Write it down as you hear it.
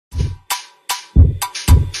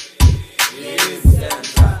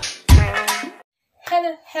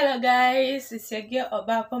Hello guys, it's your girl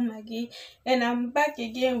Obapa Maggie and I'm back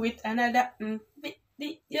again with another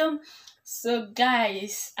video. So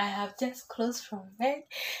guys, I have just closed from work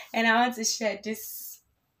and I want to share this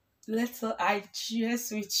little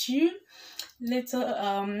ideas with you,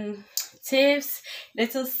 little tips,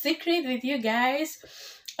 little secret with you guys.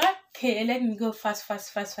 Okay, let me go fast.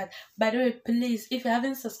 By the way, please, if you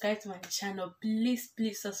haven't subscribed to my channel, please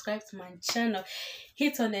subscribe to my channel.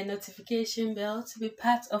 Hit on the notification bell to be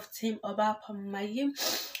part of Team Oba Pamayim.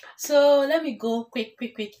 So let me go quick.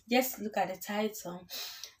 Just look at the title.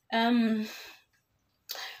 Um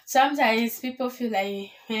Sometimes people feel like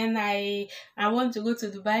when I want to go to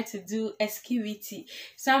Dubai to do security.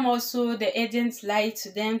 Some also the agents lie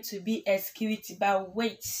to them to be security, but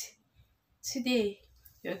wait. Today,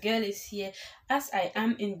 your girl is here as I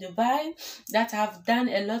am in Dubai, that I've done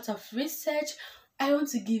a lot of research. I want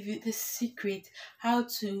to give you the secret how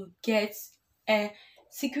to get a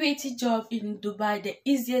security job in Dubai the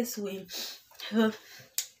easiest way. Let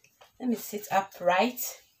me sit upright.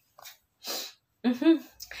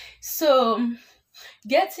 So,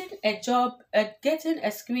 getting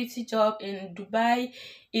a security job in Dubai,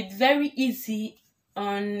 it's very easy.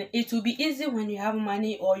 It will be easy when you have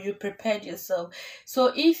money or you prepared yourself.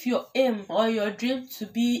 So if your aim or your dream to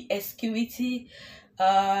be a security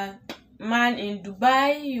man in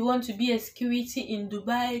Dubai, you want to be a security in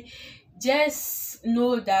Dubai, just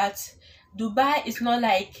know that Dubai is not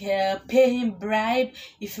like paying bribe.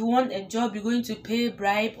 If you want a job, you're going to pay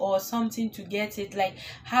bribe or something to get it, like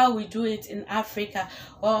how we do it in Africa.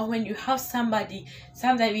 Or when you have somebody,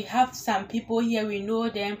 sometimes we have some people here, we know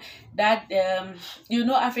them, that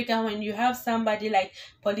Africa, when you have somebody like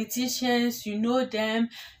politicians, you know them,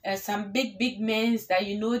 some big men that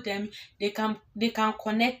you know them, they can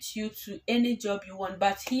connect you to any job you want.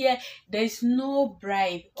 But here there is no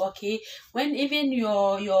bribe. Okay, when even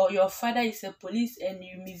your father is a police and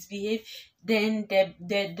you misbehave, then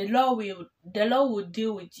the law will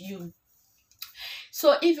deal with you.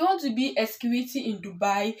 So if you want to be a security in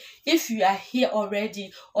Dubai, if you are here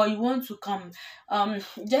already or you want to come,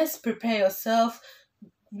 just prepare yourself.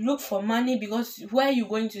 Look for money, because where you're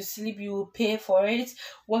going to sleep, you will pay for it.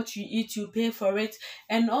 What you eat, you pay for it.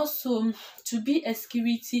 And also, to be a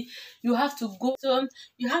security, you have to go. So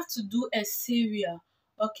you have to do a serial.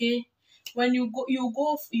 Okay, when you go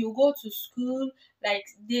to school, like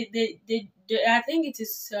they I think it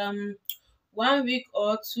is 1 week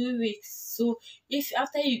or 2 weeks. So if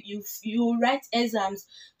after you write exams,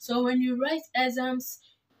 so when you write exams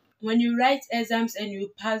and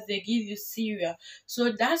you pass, they give you serial.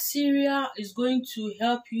 So that serial is going to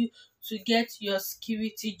help you to get your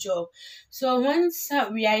security job. So once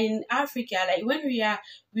we are in Africa, like when we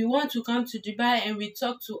want to come to Dubai and we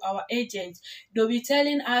talk to our agent, they'll be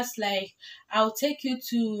telling us like, I'll take you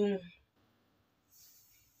to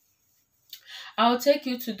I'll take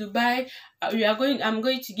you to Dubai. I'm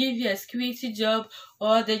going to give you a security job,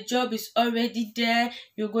 or the job is already there.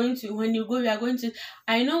 When you go, we are going to.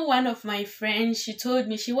 I know one of my friends, she told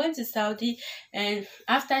me she went to Saudi, and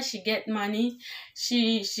after she get money,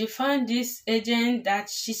 she found this agent that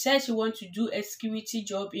she said she want to do a security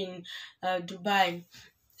job in Dubai.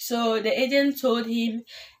 So the agent told him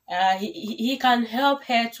he can help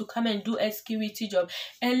her to come and do a security job.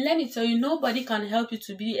 And let me tell you, nobody can help you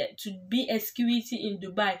to be a security in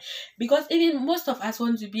Dubai, because even most of us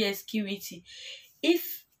want to be a security.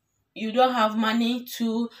 If you don't have money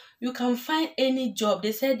to, you can find any job.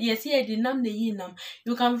 They said yes, yeah, the nam the yinam.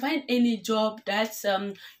 You can find any job that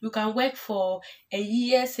you can work for a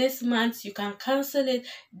year, 6 months, you can cancel it.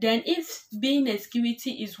 Then if being a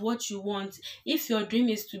security is what you want, if your dream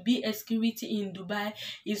is to be a security in Dubai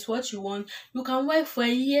is what you want, you can work for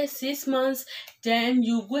a year, 6 months, then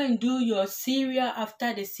you go and do your serial.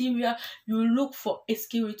 After the serial, you look for a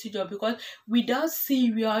security job, because without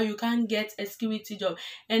serial you can't get a security job.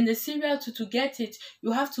 And the serial, to get it,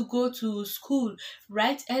 you have to go to school,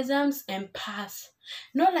 write exams and pass.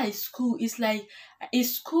 Not like school,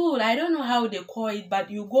 it's school, I don't know how they call it,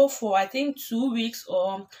 but you go for, I think, 2 weeks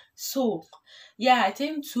or so. Yeah, I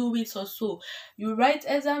think 2 weeks or so. You write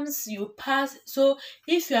exams, you pass. So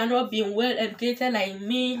if you are not being well educated like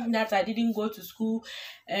me, that I didn't go to school,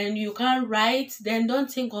 and you can't write, then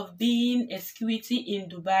don't think of being a security in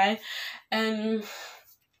Dubai. And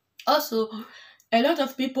also, a lot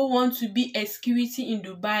of people want to be a security in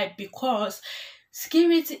Dubai because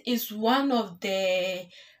security is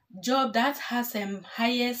job that has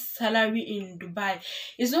highest salary in Dubai.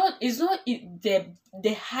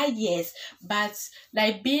 The highest, but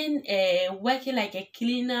like being working like a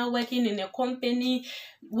cleaner, working in a company,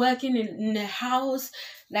 working in a house,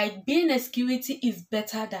 like being a security is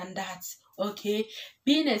better than that. Okay,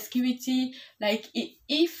 being a security, like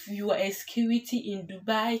if you are a security in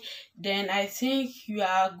Dubai, then I think you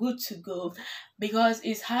are good to go, because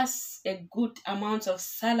it has a good amount of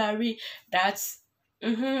salary. That's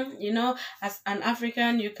as an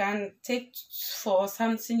African, you can take for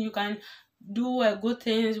something, you can do a good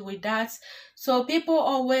things with that. So people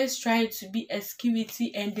always try to be a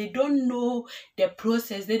security and they don't know the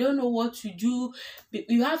process, they don't know what to do.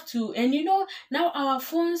 You have to, and now our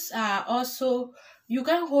phones are also, you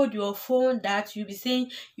can hold your phone that you be saying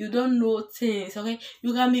you don't know things. Okay,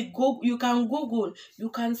 you can Google, you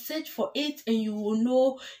can search for it, and you will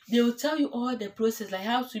know. They will tell you all the process, like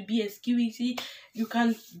how to be a security. You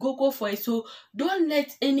can Google for it. So don't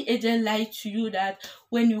let any agent lie to you that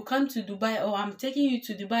when you come to Dubai, or I'm taking you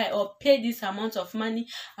to Dubai, or pay this amount of money,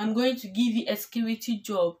 I'm going to give you a security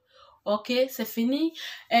job. Okay, c'est fini.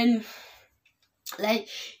 And like,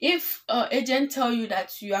 if agent tell you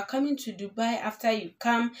that you are coming to Dubai, after you're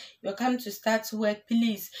coming to start work,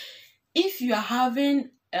 please, if you are having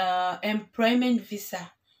employment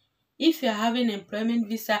visa, if you're having employment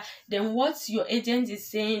visa, then what your agent is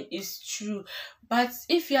saying is true. But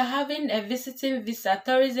if you're having a visiting visa,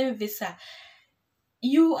 tourism visa,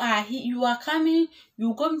 you are coming,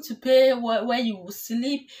 you're going to pay where you will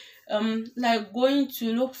sleep, like going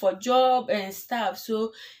to look for job and stuff.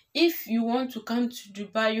 So if you want to come to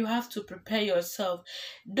Dubai, you have to prepare yourself.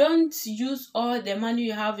 Don't use all the money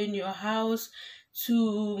you have in your house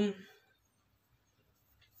to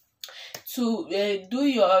do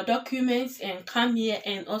your documents and come here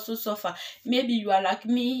and also suffer. Maybe you are like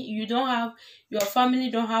me, you don't have, your family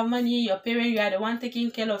don't have money, your parent, you are the one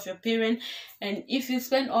taking care of your parent, and if you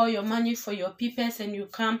spend all your money for your peoples and you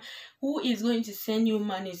come, who is going to send you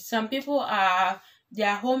money? Some people are,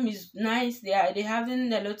 their home is nice, they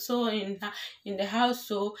having a lot so in the house.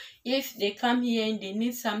 So if they come here and they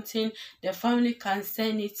need something, the family can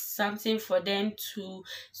send it something for them to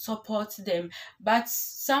support them. But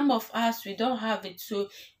some of us, we don't have it. So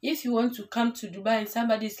if you want to come to Dubai and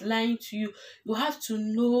somebody is lying to you, you have to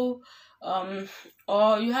know,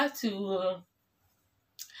 or you have to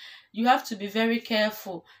be very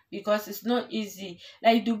careful, because it's not easy.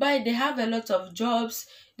 Like Dubai, they have a lot of jobs.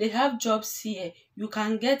 They have jobs here. You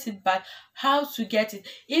can get it, but how to get it?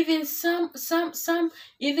 Even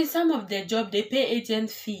even some of their job, they pay agent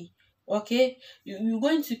fee. Okay, you're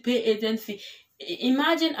going to pay agent fee.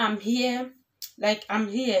 Imagine I'm here,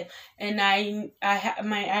 and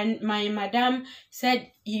my madam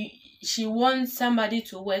said she wants somebody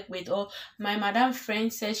to work with, or my madam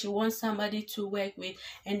friend says she wants somebody to work with,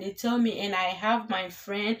 and they tell me, and I have my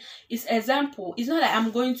friend. It's example, it's not like I'm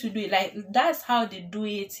going to do it, like that's how they do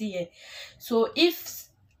it here. So if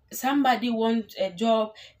somebody wants a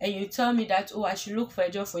job and you tell me that, oh, I should look for a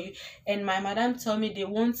job for you, and my madam tell me they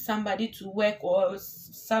want somebody to work or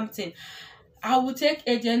something, I will take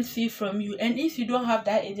agent fee from you. And if you don't have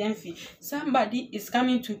that agent fee, somebody is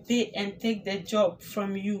coming to pay and take the job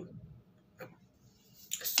from you.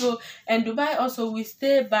 So, and Dubai also, we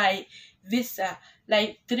stay by visa,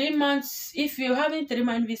 like 3 months. If you're having 3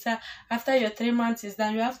 month visa, after your 3 months is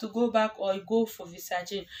done, you have to go back or go for visa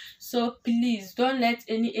change. So please don't let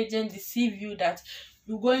any agent deceive you that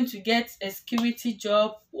you're going to get a security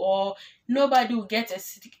job, or nobody will get a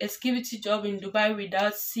security job in Dubai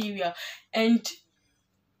without Syria. And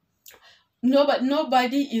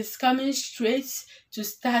nobody is coming straight to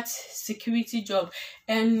start security job,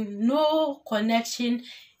 and no connection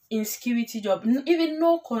in security job, even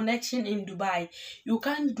no connection in Dubai. You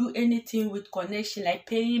can't do anything with connection, like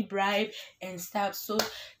paying bribe and stuff. So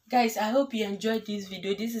guys, I hope you enjoyed this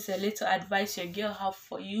video. This is a little advice your girl have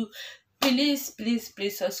for you. Please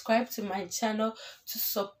subscribe to my channel to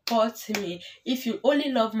support me. If you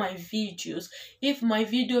only love my videos, if my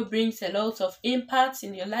video brings a lot of impact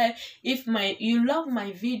in your life, if you love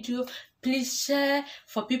my video, please share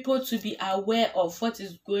for people to be aware of what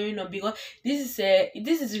is going on, because this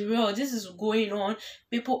is real, this is going on.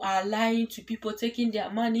 People are lying to people, taking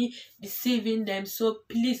their money, deceiving them. So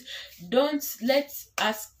please don't let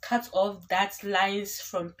us cut off that lines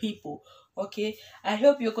from people. Okay, I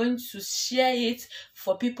hope you're going to share it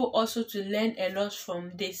for people also to learn a lot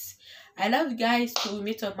from this. I love you guys. Till we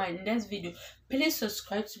meet on my next video, please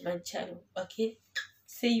subscribe to my channel. Okay,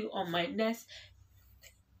 see you on my next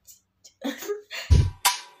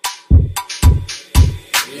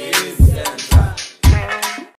Yes,